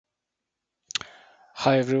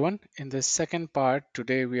Hi everyone. In this second part,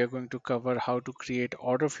 today we are going to cover how to create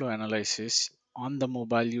order flow analysis on the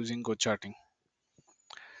mobile using GoCharting.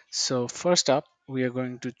 So first up, we are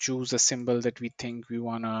going to choose a symbol that we think we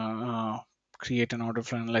want to create an order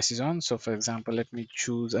flow analysis on. So for example, let me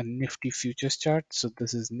choose a Nifty futures chart. So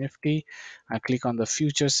this is Nifty. I click on the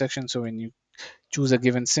futures section. So when you choose a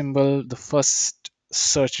given symbol, the first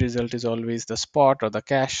search result is always the spot or the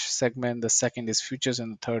cash segment, the second is futures,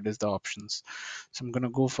 and the third is the options. So I'm going to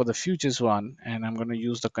go for the futures one, and I'm going to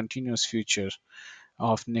use the continuous future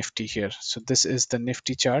of Nifty here. So this is the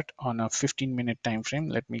Nifty chart on a 15-minute time frame.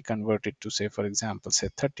 Let me convert it to, say, for example, say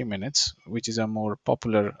 30 minutes, which is a more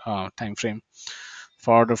popular time frame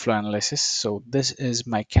for order flow analysis. So this is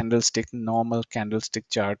my candlestick, normal candlestick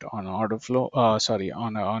chart on order flow, sorry,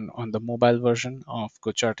 on the mobile version of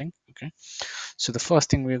GoCharting. Okay. So the first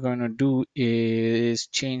thing we're going to do is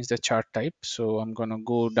change the chart type. So I'm going to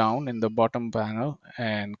go down in the bottom panel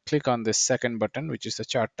and click on this second button, which is the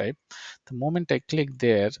chart type. The moment I click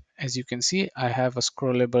there, as you can see, I have a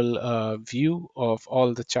scrollable view of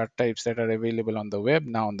all the chart types that are available on the web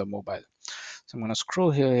now on the mobile. So I'm going to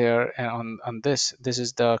scroll here and on this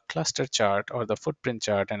is the cluster chart or the footprint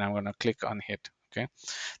chart, and I'm going to click on it. Okay.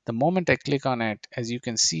 The moment I click on it, as you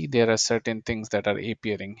can see, there are certain things that are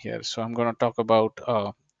appearing here. So I'm going to talk about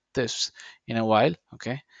this in a while.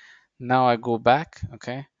 Okay. Now I go back.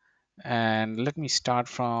 Okay. And let me start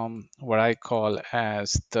from what I call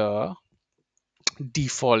as the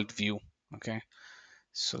default view. Okay.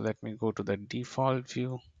 So let me go to the default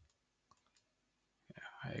view.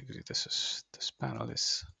 I agree. This panel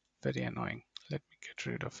is very annoying. Let me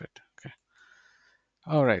get rid of it. Okay.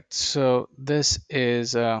 All right. So this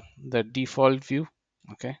is the default view.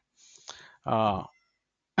 Okay. Uh,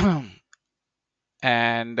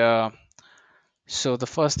 and so the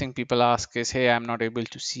first thing people ask is, hey, I'm not able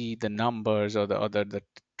to see the numbers or the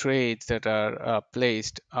trades that are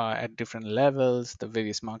placed at different levels, the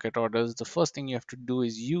various market orders. The first thing you have to do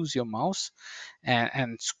is use your mouse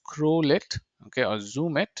and scroll it, okay, or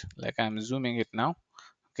zoom it, like I'm zooming it now.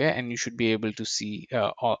 Okay, and you should be able to see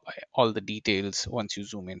all the details once you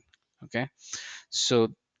zoom in. Okay, so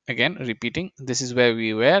again, repeating, this is where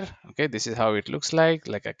we were. Okay, this is how it looks like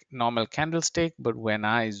a normal candlestick, but when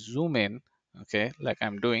I zoom in, okay, like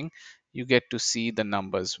I'm doing, you get to see the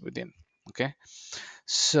numbers within. Okay,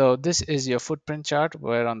 so this is your footprint chart,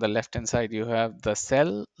 where on the left hand side you have the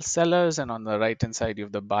sellers, and on the right hand side you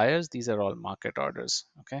have the buyers. These are all market orders.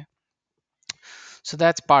 Okay, so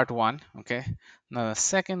that's part one. Okay, now the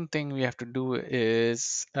second thing we have to do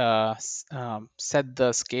is set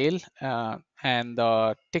the scale and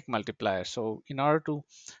the tick multiplier. So in order to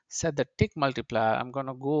set the tick multiplier, I'm going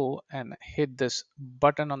to go and hit this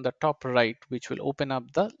button on the top right, which will open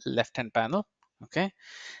up the left hand panel. Okay,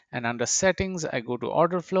 and under settings I go to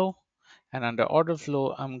order flow, and under order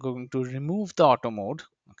flow I'm going to remove the auto mode.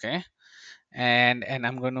 Okay, and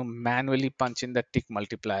I'm going to manually punch in the tick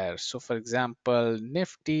multiplier. So for example,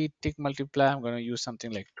 Nifty tick multiplier, I'm going to use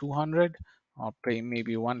something like 200 or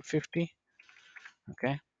maybe 150.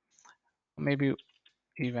 Okay, maybe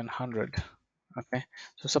even 100. Okay,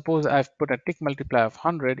 so suppose I've put a tick multiplier of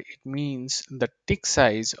 100, it means the tick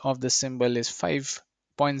size of the symbol is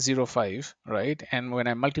 5.05, right? And when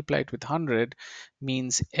I multiply it with 100,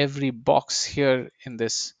 means every box here in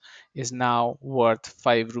this is now worth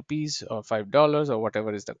 5 rupees or $5 or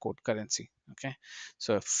whatever is the code currency. Okay,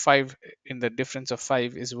 so 5 in the difference of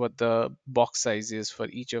 5 is what the box size is for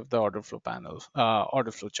each of the order flow panels,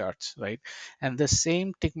 order flow charts, right? And the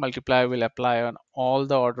same tick multiplier will apply on all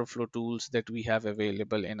the order flow tools that we have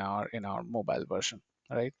available in our mobile version,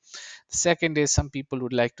 right? The second is, some people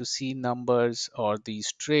would like to see numbers or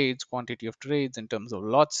these trades, quantity of trades in terms of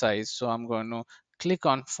lot size. So I'm going to click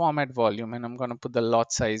on format volume, and I'm going to put the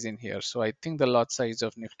lot size in here. So I think the lot size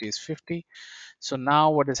of Nifty is 50. So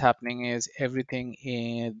now what is happening is, everything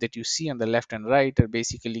that you see on the left and right are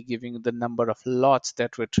basically giving you the number of lots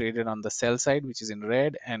that were traded on the sell side, which is in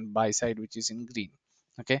red, and buy side, which is in green.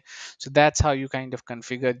 Okay, so that's how you kind of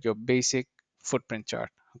configure your basic footprint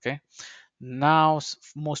chart. Okay, now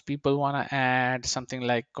most people want to add something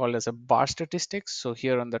like called as a bar statistics. So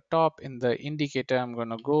here on the top in the indicator, I'm going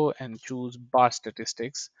to go and choose bar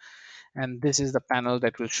statistics, and this is the panel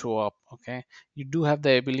that will show up. Okay, you do have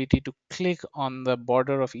the ability to click on the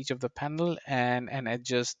border of each of the panel and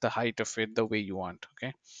adjust the height of it the way you want.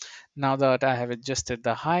 Okay, now that I have adjusted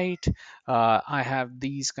the height, I have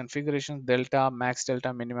these configurations: delta, max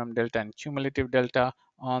delta, minimum delta, and cumulative delta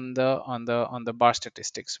on the bar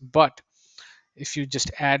statistics. But if you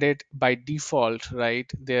just add it by default, right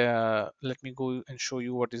there, let me go and show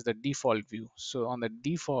you what is the default view. So on the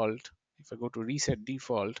default, if I go to reset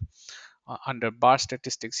default, under bar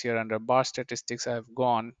statistics here, under bar statistics, I've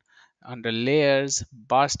gone under layers,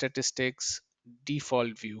 bar statistics,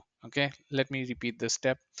 default view. Okay, let me repeat this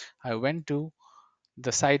step. I went to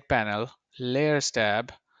the side panel, layers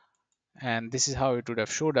tab, and this is how it would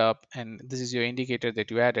have showed up, and this is your indicator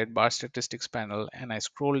that you added, bar statistics panel, and I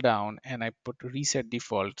scroll down and I put reset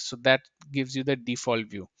default, so that gives you the default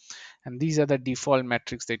view. And these are the default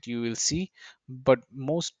metrics that you will see, but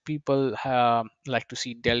most people like to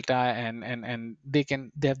see delta, and they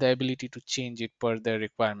have the ability to change it per their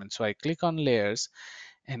requirements. So I click on layers,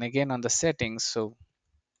 and again on the settings, so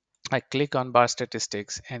I click on bar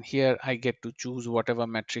statistics, and here I get to choose whatever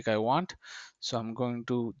metric I want. So I'm going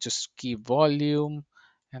to just keep volume,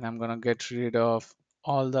 and I'm going to get rid of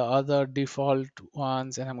all the other default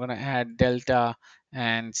ones, and I'm going to add delta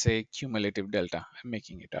and say cumulative delta. I'm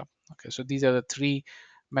making it up. Okay, so these are the three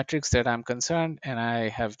metrics that I'm concerned, and I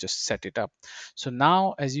have just set it up. So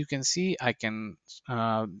now, as you can see, I can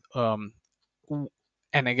uh, um,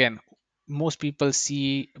 and again, most people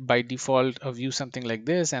see by default a view something like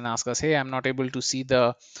this and ask us, hey, I'm not able to see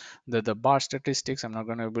the bar statistics, I'm not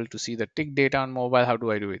going to be able to see the tick data on mobile, how do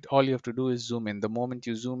I do it? All you have to do is zoom in. The moment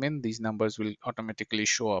you zoom in, these numbers will automatically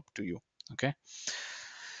show up to you. Okay,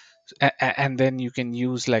 and then you can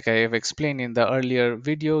use, like I have explained in the earlier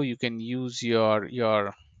video, you can use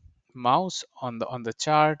your mouse on the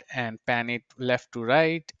chart and pan it left to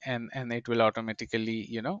right, and it will automatically,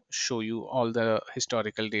 show you all the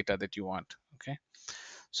historical data that you want. Okay,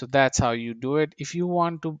 so that's how you do it. If you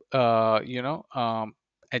want to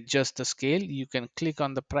adjust the scale, you can click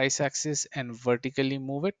on the price axis and vertically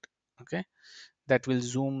move it. Okay, that will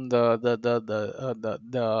zoom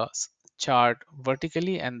the chart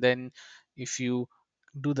vertically, and then if you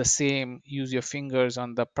do the same, use your fingers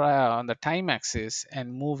on the time axis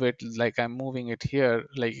and move it like I'm moving it here,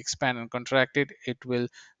 like expand and contract it, it will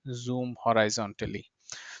zoom horizontally.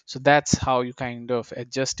 So that's how you kind of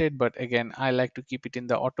adjust it. But again, I like to keep it in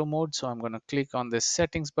the auto mode, so I'm going to click on this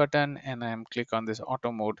settings button and I'm click on this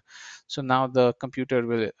auto mode. So now the computer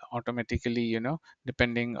will automatically,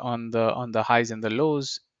 depending on the highs and the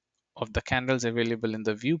lows of the candles available in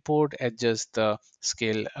the viewport, adjust the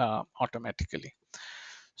scale automatically.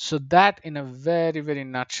 So that, in a very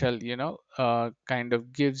nutshell, kind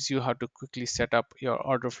of gives you how to quickly set up your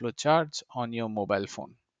order flow charts on your mobile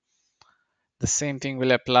phone. The same thing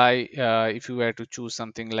will apply if you were to choose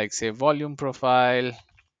something like, say, volume profile,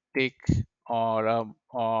 tick, or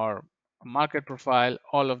market profile.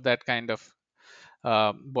 All of that kind of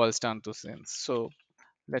boils down to things. So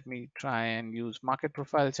let me try and use market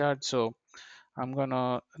profile chart. So I'm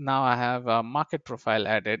gonna, now I have a market profile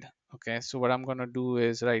added. Okay, so what I'm gonna do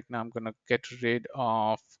is, right now I'm gonna get rid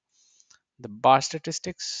of the bar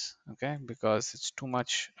statistics, okay, because it's too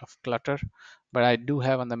much of clutter. But I do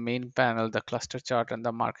have on the main panel the cluster chart and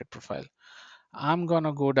the market profile. I'm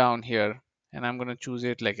gonna go down here and I'm gonna choose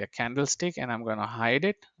it like a candlestick, and I'm gonna hide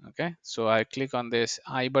it. Okay, so I click on this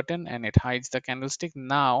I button and it hides the candlestick.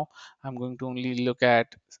 Now I'm going to only look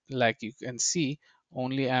at, like you can see,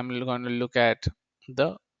 only I'm going to look at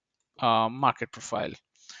the market profile.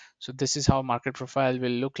 So this is how market profile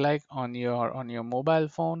will look like on your mobile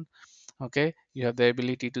phone. Okay, you have the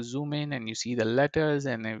ability to zoom in and you see the letters,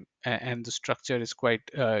 and the structure is quite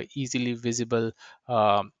easily visible,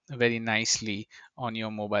 very nicely on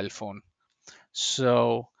your mobile phone.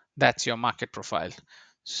 So that's your market profile.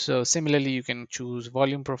 So similarly, you can choose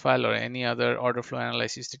volume profile or any other order flow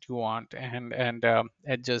analysis that you want, and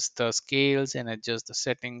adjust the scales and adjust the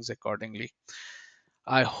settings accordingly.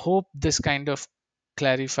 I hope this kind of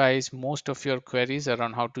clarifies most of your queries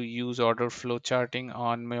around how to use order flow charting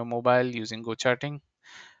on your mobile using GoCharting.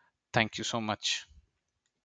 Thank you so much.